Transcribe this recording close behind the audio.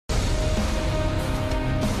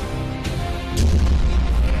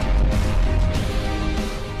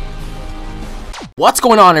What's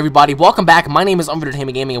going on, everybody? Welcome back. My name is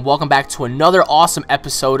UnrealEntGaming, and welcome back to another awesome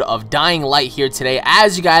episode of Dying Light here today.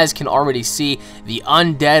 As you guys can already see, the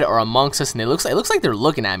undead are amongst us, and it looks like they're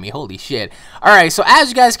looking at me. Holy shit. Alright, so as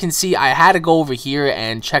you guys can see, I had to go over here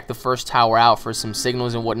and check the first tower out for some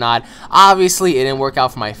signals and whatnot. Obviously, it didn't work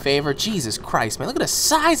out for my favor. Jesus Christ, man. Look at the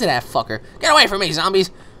size of that fucker. Get away from me,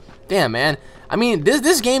 zombies. Damn, man. I mean,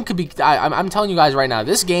 this game could be, I'm telling you guys right now,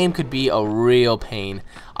 this game could be a real pain.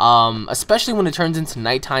 Especially when it turns into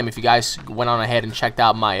nighttime. If you guys went on ahead and checked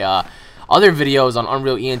out my other videos on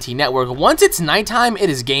UnrealEnt Network, once it's nighttime, it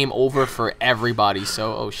is game over for everybody.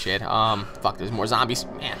 So, oh shit, fuck, there's more zombies,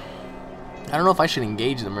 man. I don't know if I should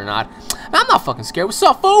engage them or not. I'm not fucking scared. What's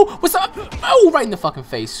up, fool? What's up? Oh, right in the fucking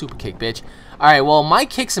face. Super kick, bitch. Alright, well, my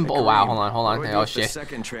kicks and... Oh, wow, hold on. Oh, shit.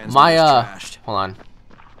 My, hold on.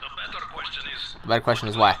 The better question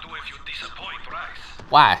is why?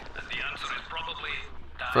 Why?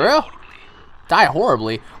 For real? Die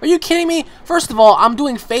horribly? Are you kidding me? First of all, I'm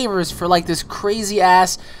doing favors for like this crazy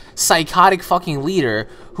ass psychotic fucking leader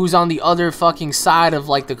who's on the other fucking side of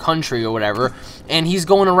like the country or whatever, and he's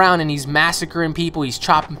going around and he's massacring people, he's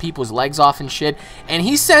chopping people's legs off and shit, and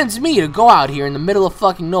he sends me to go out here in the middle of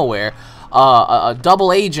fucking nowhere, a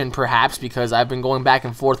double agent perhaps, because I've been going back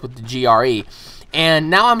and forth with the GRE. And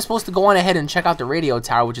now I'm supposed to go on ahead and check out the radio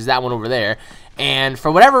tower, which is that one over there. And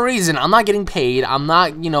for whatever reason, I'm not getting paid. I'm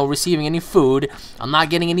not, you know, receiving any food. I'm not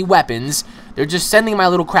getting any weapons. They're just sending my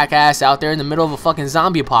little crack ass out there in the middle of a fucking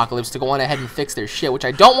zombie apocalypse to go on ahead and fix their shit, which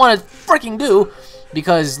I don't want to freaking do.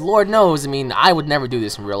 Because, Lord knows, I mean, I would never do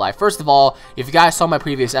this in real life. First of all, if you guys saw my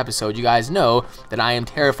previous episode, you guys know that I am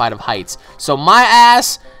terrified of heights. So my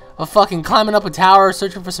ass of fucking climbing up a tower,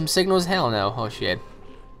 searching for some signals, hell no. Oh, shit.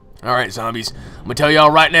 Alright, zombies, I'm gonna tell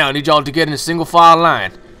y'all right now, I need y'all to get in a single file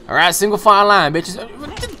line. Alright, single file line, bitches.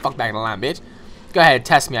 Get the fuck back in the line, bitch. Go ahead,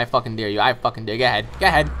 test me, I fucking dare you. I fucking dare. Go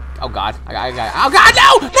ahead. Oh god, I got oh god,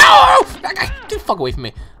 no! Get the fuck away from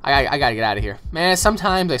me. I gotta get out of here. Man,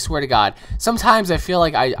 sometimes, I swear to god, sometimes I feel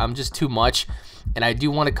like I'm just too much, and I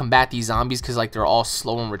do want to combat these zombies, because like they're all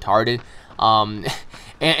slow and retarded.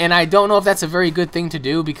 And I don't know if that's a very good thing to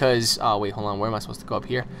do, because, oh wait, hold on, where am I supposed to go? Up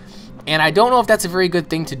here? And I don't know if that's a very good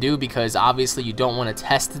thing to do, because obviously you don't want to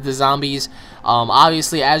test the zombies.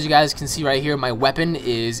 Obviously, as you guys can see right here, my weapon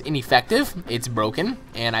is ineffective. It's broken,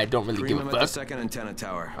 and I don't really give a fuck.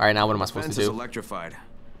 Alright, now what am I supposed to do? Electrified.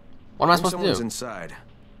 What am I supposed to do? Inside.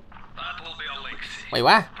 That will be Alexei. Wait,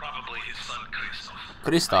 what? Probably his son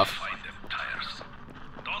Christoph.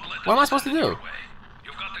 What am I supposed to do?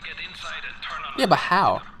 Yeah, but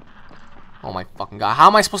how? Oh my fucking god. How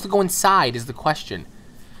am I supposed to go inside is the question.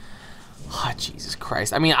 Oh, Jesus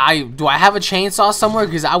Christ. I mean, do I have a chainsaw somewhere?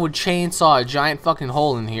 Because I would chainsaw a giant fucking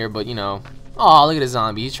hole in here, but, you know. Oh, look at the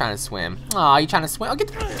zombie. He's trying to swim. Oh, you trying to swim? Oh, get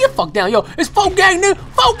the fuck down. Yo, it's folk gang, dude.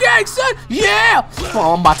 Folk gang, son. Yeah.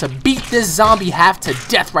 Oh, I'm about to beat this zombie half to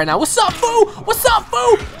death right now. What's up, fool? What's up,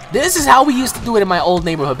 fool? This is how we used to do it in my old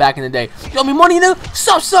neighborhood back in the day. You owe me money, dude? What's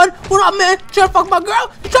up, son? What up, man? You trying to fuck my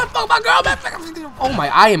girl? You trying to fuck my girl, man? Oh, my.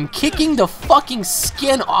 I am kicking the fucking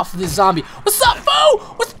skin off this zombie. What's up, fool?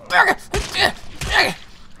 What's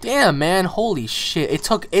damn, man, holy shit. It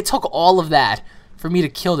took all of that for me to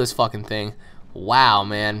kill this fucking thing. Wow,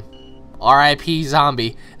 man. R.I.P.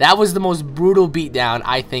 zombie. That was the most brutal beatdown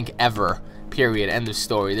I think ever. Period. End of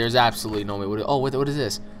story. There's absolutely no way. Oh, what is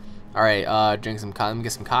this? Alright, drink some let me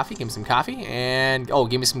get some coffee. Give me some coffee. And oh,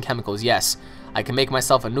 give me some chemicals. Yes. I can make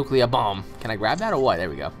myself a nuclear bomb. Can I grab that or what? There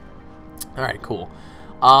we go. Alright, cool.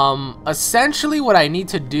 Essentially what I need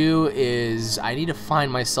to do is I need to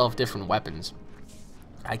find myself different weapons.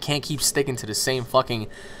 I can't keep sticking to the same fucking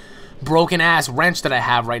broken ass wrench that I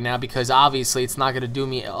have right now, because obviously it's not gonna do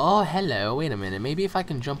me. Oh, hello, wait a minute, maybe if I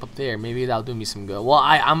can jump up there, maybe that'll do me some good. Well,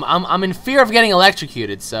 I'm in fear of getting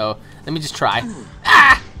electrocuted, so let me just try.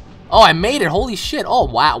 Ah! Oh, I made it, holy shit. Oh,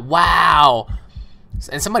 wow.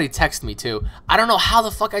 And somebody texted me too. I don't know how the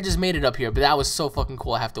fuck I just made it up here, but that was so fucking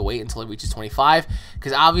cool. I have to wait until it reaches 25,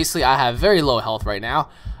 because obviously I have very low health right now.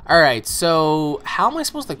 Alright, so how am I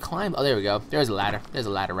supposed to climb? Oh, there we go. There's a ladder. There's a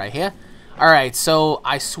ladder right here. Alright, so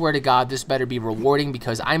I swear to God, this better be rewarding,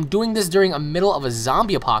 because I'm doing this during the middle of a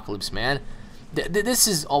zombie apocalypse, man. This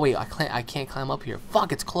is... Oh, wait, I can't climb up here.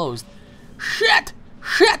 Fuck, it's closed. Shit,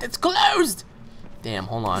 it's closed. Damn,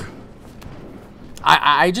 hold on.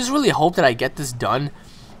 I just really hope that I get this done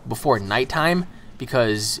before nighttime,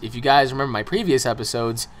 because if you guys remember my previous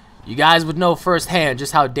episodes, you guys would know firsthand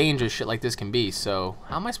just how dangerous shit like this can be. So,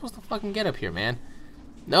 how am I supposed to fucking get up here, man?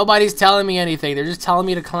 Nobody's telling me anything. They're just telling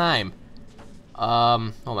me to climb.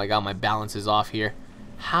 Oh my god, my balance is off here.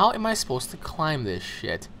 How am I supposed to climb this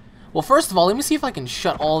shit? Well, first of all, let me see if I can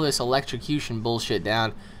shut all this electrocution bullshit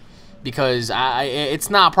down. Because it's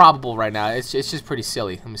not probable right now. It's just pretty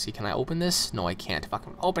silly. Let me see. Can I open this? No, I can't.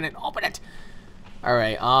 Fucking open it. Open it. All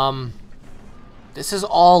right. This is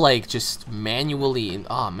all like just manually.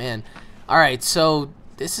 Oh man. All right. So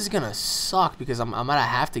this is gonna suck because I'm gonna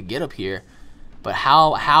have to get up here. But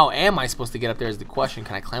how am I supposed to get up there is the question.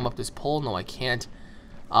 Can I climb up this pole? No, I can't.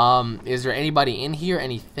 Is there anybody in here?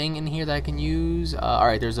 Anything in here that I can use? All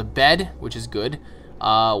right. There's a bed, which is good.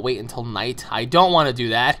 Wait until night. I don't want to do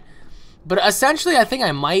that. But essentially, I think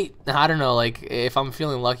I might, I don't know, like, if I'm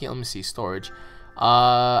feeling lucky, let me see, storage.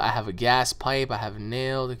 I have a gas pipe, I have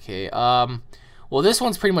nailed, okay. Well, this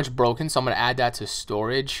one's pretty much broken, so I'm going to add that to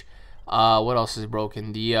storage. What else is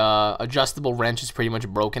broken? The adjustable wrench is pretty much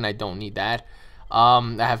broken, I don't need that.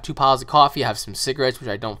 I have 2 piles of coffee, I have some cigarettes, which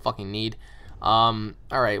I don't fucking need.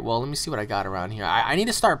 Alright, well, let me see what I got around here. I need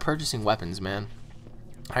to start purchasing weapons, man.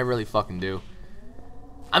 I really fucking do.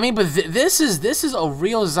 I mean, but this is a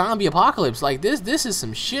real zombie apocalypse. Like this is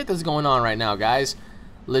some shit that's going on right now, guys.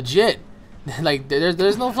 Legit. Like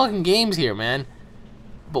there's no fucking games here, man.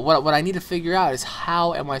 But what I need to figure out is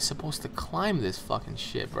how am I supposed to climb this fucking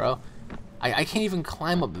shit, bro? I can't even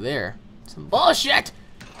climb up there. Some bullshit.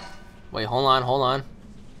 Wait, hold on.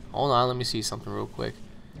 Let me see something real quick.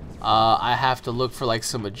 I have to look for like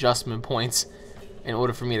some adjustment points in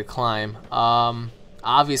order for me to climb.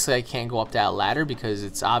 Obviously, I can't go up that ladder because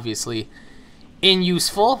it's obviously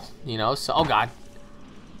unuseful, you know, so, oh god.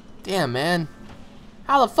 Damn, man.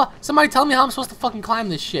 How the fuck? Somebody tell me how I'm supposed to fucking climb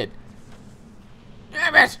this shit.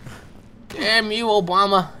 Damn it. Damn you,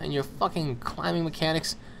 Obama, and your fucking climbing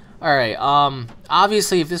mechanics. Alright,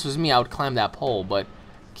 obviously, if this was me, I would climb that pole, but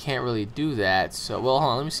can't really do that, so, well,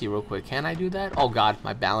 hold on, let me see real quick. Can I do that? Oh god,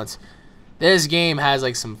 my balance. This game has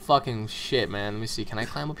like some fucking shit, man. Let me see. Can I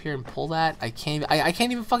climb up here and pull that? I can't. I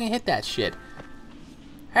can't even fucking hit that shit.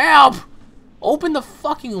 Help! Open the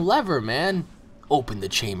fucking lever, man. Open the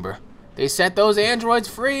chamber. They set those androids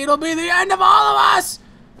free. It'll be the end of all of us.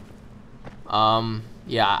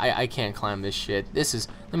 Yeah, I can't climb this shit. This is.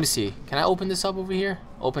 Let me see. Can I open this up over here?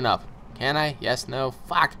 Open up. Can I? Yes. No.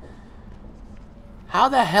 Fuck. How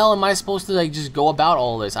the hell am I supposed to like just go about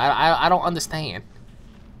all this? I don't understand.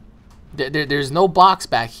 There's no box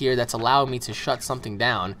back here that's allowing me to shut something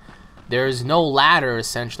down. There's no ladder,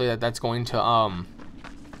 essentially, that's going to,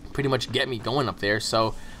 pretty much get me going up there.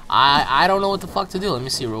 So, I don't know what the fuck to do. Let me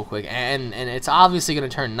see real quick. And it's obviously going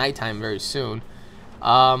to turn nighttime very soon.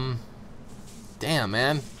 Damn,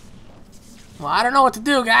 man. Well, I don't know what to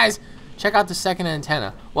do, guys. Check out the second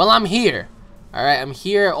antenna. Well, I'm here. Alright, I'm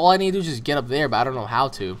here. All I need to do is just get up there, but I don't know how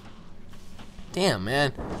to. Damn,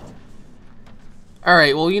 man.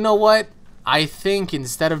 Alright, well, you know what? I think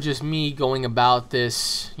instead of just me going about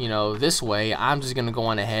this, you know, this way, I'm just going to go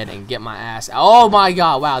on ahead and get my ass. Oh, my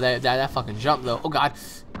God. Wow, that fucking jump, though. Oh, God.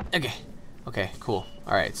 Okay. Okay, cool.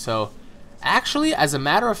 Alright, so, actually, as a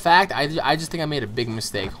matter of fact, I just think I made a big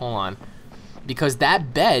mistake. Hold on. Because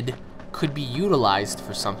that bed could be utilized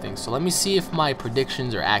for something. So, let me see if my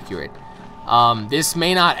predictions are accurate. This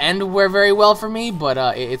may not end very well for me, but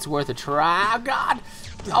it's worth a try. Oh, God.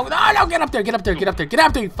 Oh, no, get up there, get up there, get up there, get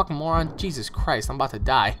up there, you fucking moron. Jesus Christ, I'm about to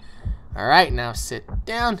die. Alright, now sit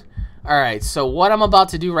down. Alright, so what I'm about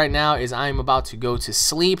to do right now is I'm about to go to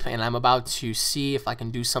sleep, and I'm about to see if I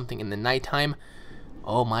can do something in the nighttime.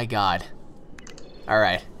 Oh my God.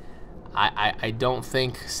 Alright. I don't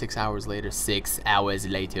think 6 hours later. 6 hours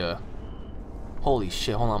later. Holy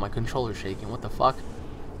shit, hold on, my controller's shaking. What the fuck?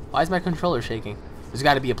 Why is my controller shaking? There's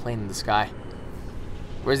gotta be a plane in the sky.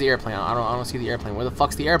 Where's the airplane? I don't see the airplane. Where the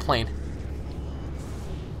fuck's the airplane?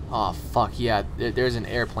 Oh fuck yeah, there's an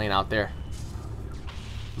airplane out there.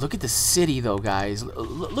 Look at the city though, guys.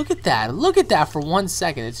 Look at that. Look at that for 1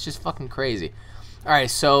 second. It's just fucking crazy. All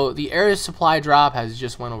right, so the air supply drop has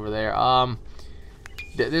just went over there.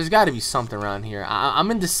 There's got to be something around here.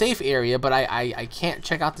 I'm in the safe area, but I can't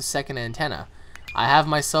check out the second antenna. I have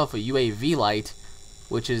myself a UAV light,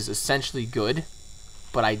 which is essentially good.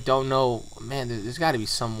 But I don't know, man, there's got to be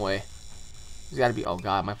some way. There's got to be, oh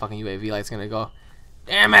God, my fucking UAV light's going to go.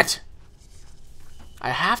 Damn it! I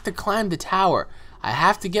have to climb the tower. I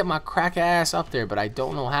have to get my crack ass up there, but I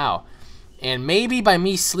don't know how. And maybe by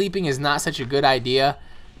me sleeping is not such a good idea,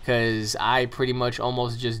 because I pretty much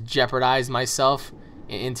almost just jeopardized myself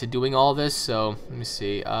into doing all this. So, let me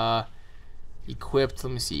see. Equipped,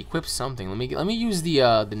 let me see. Equip something. Let me use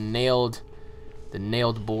the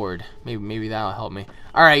nailed board. Maybe that'll help me.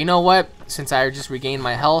 Alright, you know what? Since I just regained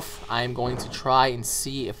my health, I'm going to try and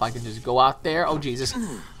see if I can just go out there. Oh, Jesus.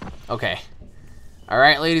 Okay.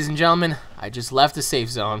 Alright, ladies and gentlemen, I just left the safe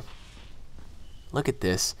zone. Look at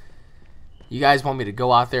this. You guys want me to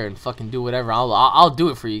go out there and fucking do whatever, I'll do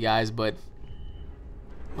it for you guys, but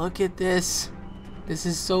look at this. This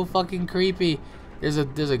is so fucking creepy. There's a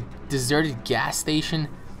deserted gas station.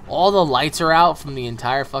 All the lights are out from the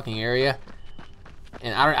entire fucking area.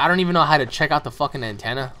 And I don't even know how to check out the fucking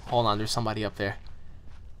antenna. Hold on, there's somebody up there.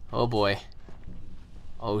 Oh boy.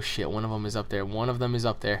 Oh shit, one of them is up there. One of them is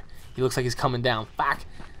up there. He looks like he's coming down. Fuck.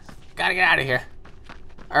 Gotta get out of here.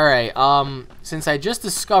 Alright, since I just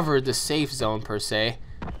discovered the safe zone per se,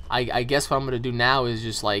 I guess what I'm gonna do now is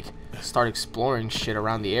just like start exploring shit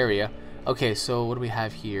around the area. Okay, so what do we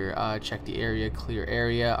have here? Check the area, clear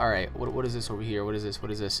area. Alright, what is this over here? What is this? What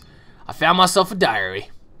is this? I found myself a diary.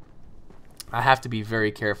 I have to be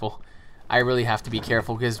very careful. I really have to be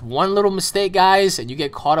careful because one little mistake, guys, and you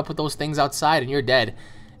get caught up with those things outside and you're dead.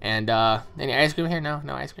 And any ice cream here? No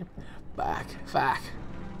ice cream. Back.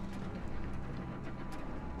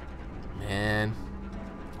 Man.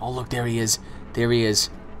 Oh, look, there he is. There he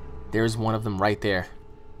is. There's one of them right there.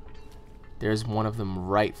 There's one of them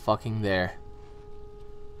right fucking there.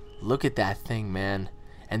 Look at that thing, man.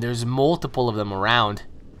 And there's multiple of them around.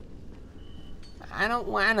 I don't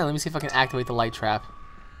wanna. Let me see if I can activate the light trap.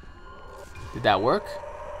 Did that work?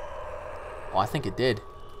 Oh, I think it did.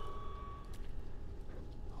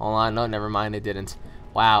 Hold on. No, never mind. It didn't.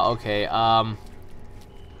 Wow. Okay.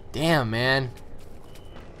 Damn, man.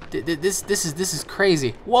 This is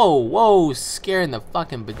crazy. Whoa, scaring the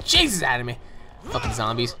fucking bejesus out of me. Fucking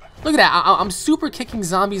zombies. Look at that. I'm super kicking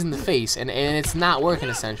zombies in the face, and it's not working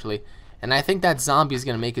essentially. And I think that zombie is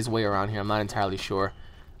gonna make his way around here. I'm not entirely sure.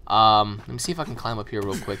 Let me see if I can climb up here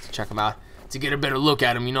real quick to check him out, to get a better look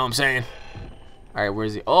at him. You know what I'm saying? All right, where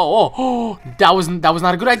is he? Oh, that was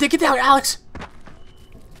not a good idea. Get down, Alex.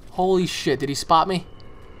 Holy shit! Did he spot me?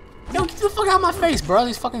 Yo, get the fuck out of my face, bro.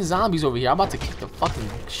 These fucking zombies over here. I'm about to kick the fucking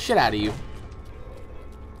shit out of you.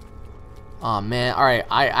 Oh, man. Alright,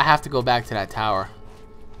 I have to go back to that tower.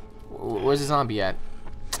 Where's the zombie at?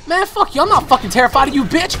 Man, fuck you. I'm not fucking terrified of you,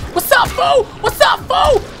 bitch. What's up, fool? What's up,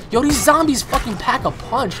 fool? Yo, these zombies fucking pack a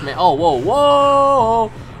punch, man. Oh, whoa.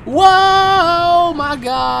 Whoa, my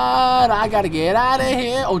God. I gotta get out of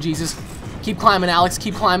here. Oh, Jesus. Keep climbing, Alex.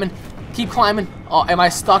 Keep climbing. Keep climbing. Oh, am I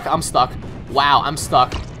stuck? I'm stuck. Wow, I'm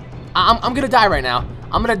stuck. I'm gonna die right now.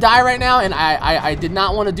 I'm gonna die right now, and I did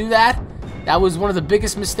not want to do that. That was one of the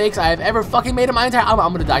biggest mistakes I have ever fucking made in my entire... I'm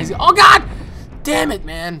gonna die. Oh, God! Damn it,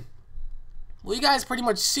 man. Well, you guys pretty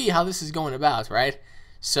much see how this is going about, right?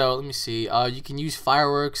 So, let me see. You can use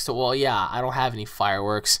fireworks. So, well, yeah, I don't have any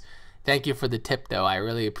fireworks. Thank you for the tip, though. I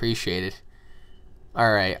really appreciate it.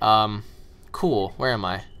 Alright, cool. Where am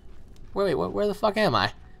I? Wait, where the fuck am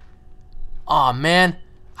I? Aw, man.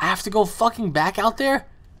 I have to go fucking back out there?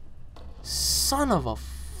 Son of a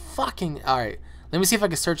fucking... Alright, let me see if I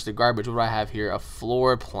can search the garbage. What do I have here? A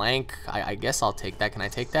floor plank. I guess I'll take that. Can I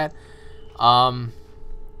take that?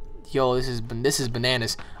 Yo, this is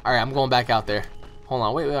bananas. Alright, I'm going back out there. Hold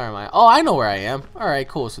on, wait, where am I? Oh, I know where I am. Alright,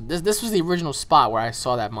 cool. So this was the original spot where I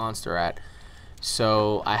saw that monster at.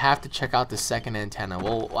 So I have to check out the second antenna.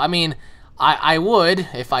 Well, I mean, I would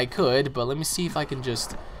if I could, but let me see if I can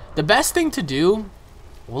just... The best thing to do...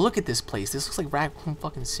 Well, look at this place. This looks like Raccoon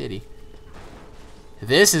fucking City.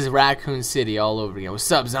 This is Raccoon City all over again.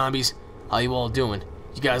 What's up, zombies? How you all doing?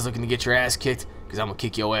 You guys looking to get your ass kicked? Because I'm going to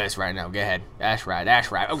kick your ass right now. Go ahead. Dash right.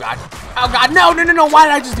 Oh, God. Oh, God. No. Why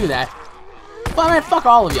did I just do that? Well, man, fuck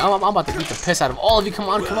all of you. I'm about to beat the piss out of all of you. Come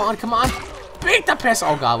on. Beat the piss.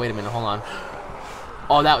 Oh, God. Wait a minute. Hold on.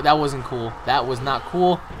 Oh, that wasn't cool. That was not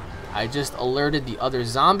cool. I just alerted the other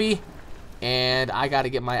zombie. And I got to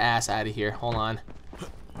get my ass out of here. Hold on.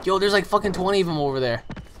 Yo, there's like fucking 20 of them over there.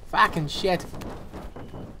 Fucking shit.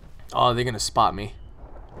 Oh, they're gonna spot me.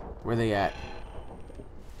 Where they at?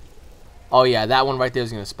 Oh yeah, that one right there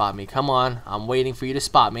is gonna spot me. Come on, I'm waiting for you to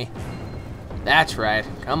spot me. That's right.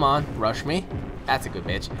 Come on, rush me. That's a good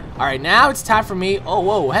bitch. Alright, now it's time for me. Oh,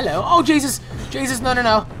 whoa, hello. Oh, Jesus,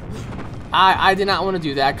 no. I did not want to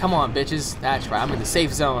do that. Come on, bitches. That's right, I'm in the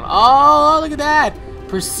safe zone. Oh, look at that.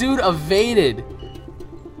 Pursuit evaded.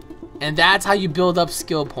 And that's how you build up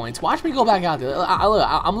skill points. Watch me go back out there.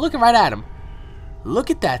 I'm looking right at him.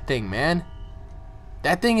 Look at that thing, man.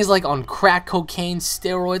 That thing is like on crack cocaine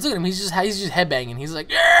steroids. Look at him. He's just headbanging. He's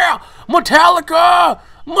like, yeah, Metallica.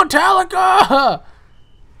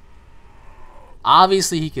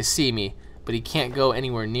 Obviously, he can see me, but he can't go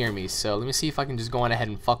anywhere near me. So let me see if I can just go on ahead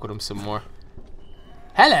and fuck with him some more.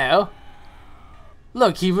 Hello.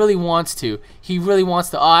 Look, he really wants to.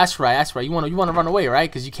 Oh, that's right. You want to run away, right?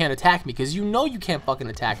 Because you can't attack me. Because you know you can't fucking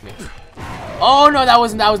attack me. Oh no, that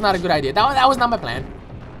was not a good idea. That was not my plan.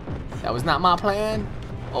 That was not my plan.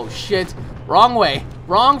 Oh shit! Wrong way.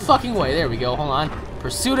 Wrong fucking way. There we go. Hold on.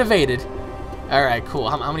 Pursuit evaded. Alright, cool.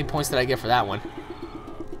 How many points did I get for that one?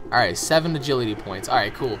 Alright, 7 agility points.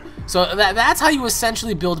 Alright, cool. So that's how you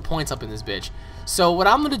essentially build points up in this bitch. So what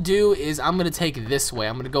I'm going to do is I'm going to take this way.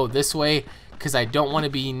 I'm going to go this way because I don't want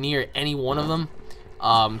to be near any one of them.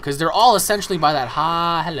 Because they're all essentially by that.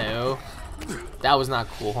 Hello. That was not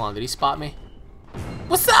cool. Hold on, did he spot me?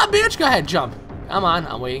 What's up, bitch? Go ahead, jump. Come on,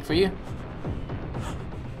 I'm waiting for you.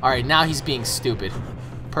 Alright, now he's being stupid.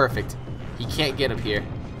 Perfect. He can't get up here.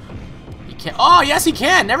 He can't. Oh, yes, he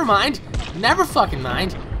can. Never mind. Never fucking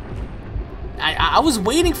mind. I was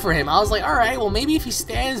waiting for him. I was like, alright, well, maybe if he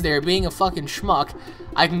stands there being a fucking schmuck,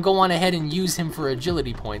 I can go on ahead and use him for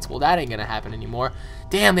agility points. Well, that ain't gonna happen anymore.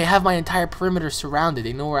 Damn, they have my entire perimeter surrounded.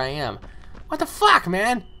 They know where I am. What the fuck,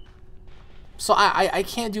 man? So I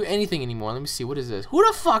can't do anything anymore. Let me see. What is this? Who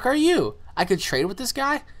the fuck are you? I could trade with this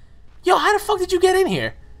guy? Yo, how the fuck did you get in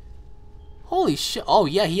here? Holy shit. Oh,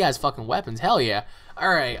 yeah, he has fucking weapons. Hell yeah.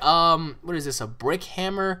 Alright, what is this? A brick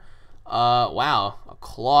hammer? Wow. A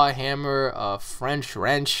claw hammer, a French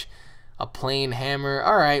wrench, a plain hammer.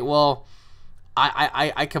 Alright, well,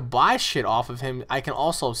 I could buy shit off of him. I can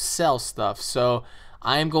also sell stuff. So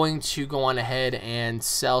I'm going to go on ahead and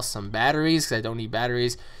sell some batteries because I don't need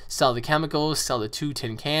batteries. Sell the chemicals, sell the 2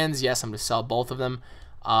 tin cans. Yes, I'm going to sell both of them.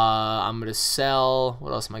 I'm going to sell,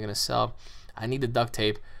 what else am I going to sell? I need the duct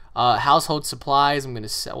tape. Household supplies, I'm going to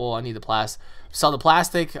sell, well, I need the plastic. Sell the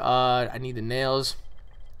plastic, I need the nails.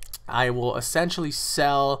 I will essentially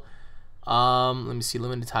sell, let me see,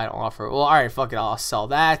 limited time offer. Well, alright, fuck it, I'll sell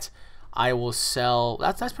that. I will sell,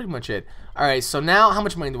 that's pretty much it. Alright, so now how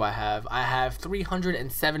much money do I have? I have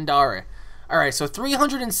 $307. Alright, so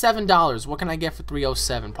 $307. What can I get for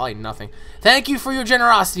 $307? Probably nothing. Thank you for your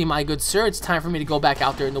generosity, my good sir. It's time for me to go back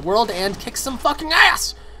out there in the world and kick some fucking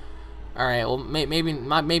ass. Alright, well, maybe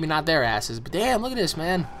not their asses, but damn, look at this,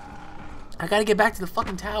 man. I gotta get back to the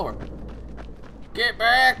fucking tower. Get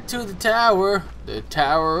back to the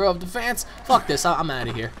tower of defense. Fuck this, I'm out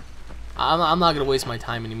of here. I'm not gonna waste my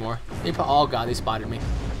time anymore. Oh god, they spotted me.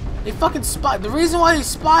 They fucking the reason why they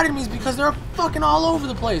spotted me is because they're fucking all over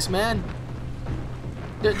the place, man.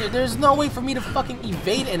 There's no way for me to fucking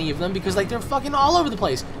evade any of them because, like, they're fucking all over the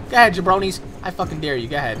place. Go ahead, jabronis. I fucking dare you.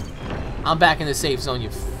 Go ahead. I'm back in the safe zone, you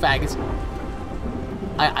faggots.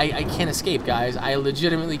 I can't escape, guys. I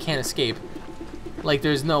legitimately can't escape. Like,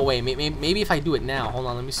 there's no way. Maybe if I do it now. Hold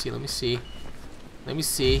on, let me see. Let me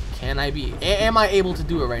see. Can I be... Am I able to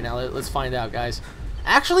do it right now? Let's find out, guys.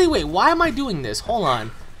 Actually, wait. Why am I doing this? Hold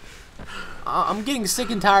on. I'm getting sick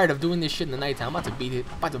and tired of doing this shit in the nighttime. I'm about to beat it.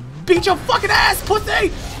 I'm about to beat your fucking ass,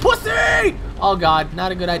 pussy! Pussy! Oh, God.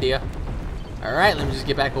 Not a good idea. Alright, let me just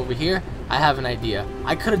get back over here. I have an idea.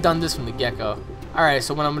 I could have done this from the get-go. Alright,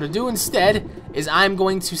 so what I'm going to do instead is I'm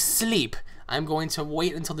going to sleep. I'm going to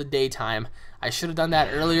wait until the daytime. I should have done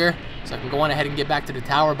that earlier so I can go on ahead and get back to the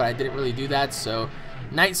tower, but I didn't really do that, so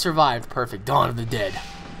night survived. Perfect. Dawn of the Dead.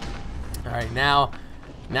 Alright, now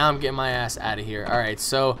I'm getting my ass out of here. Alright,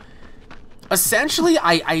 so essentially,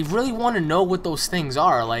 I really want to know what those things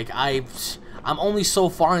are. Like, I'm only so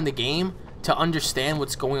far in the game to understand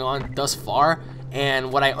what's going on thus far,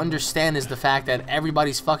 and what I understand is the fact that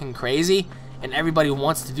everybody's fucking crazy, and everybody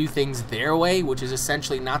wants to do things their way, which is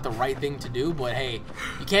essentially not the right thing to do, but hey,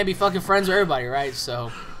 you can't be fucking friends with everybody, right?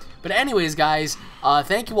 So, but anyways, guys,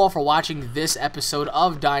 thank you all for watching this episode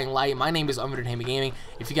of Dying Light. My name is UnrealEntGaming.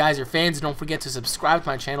 If you guys are fans, don't forget to subscribe to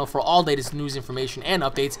my channel for all latest news, information, and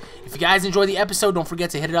updates. If you guys enjoyed the episode, don't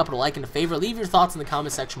forget to hit it up with a like and a favorite. Leave your thoughts in the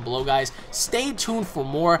comment section below, guys. Stay tuned for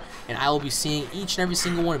more, and I will be seeing each and every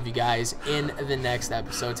single one of you guys in the next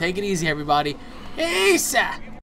episode. Take it easy, everybody. Peace!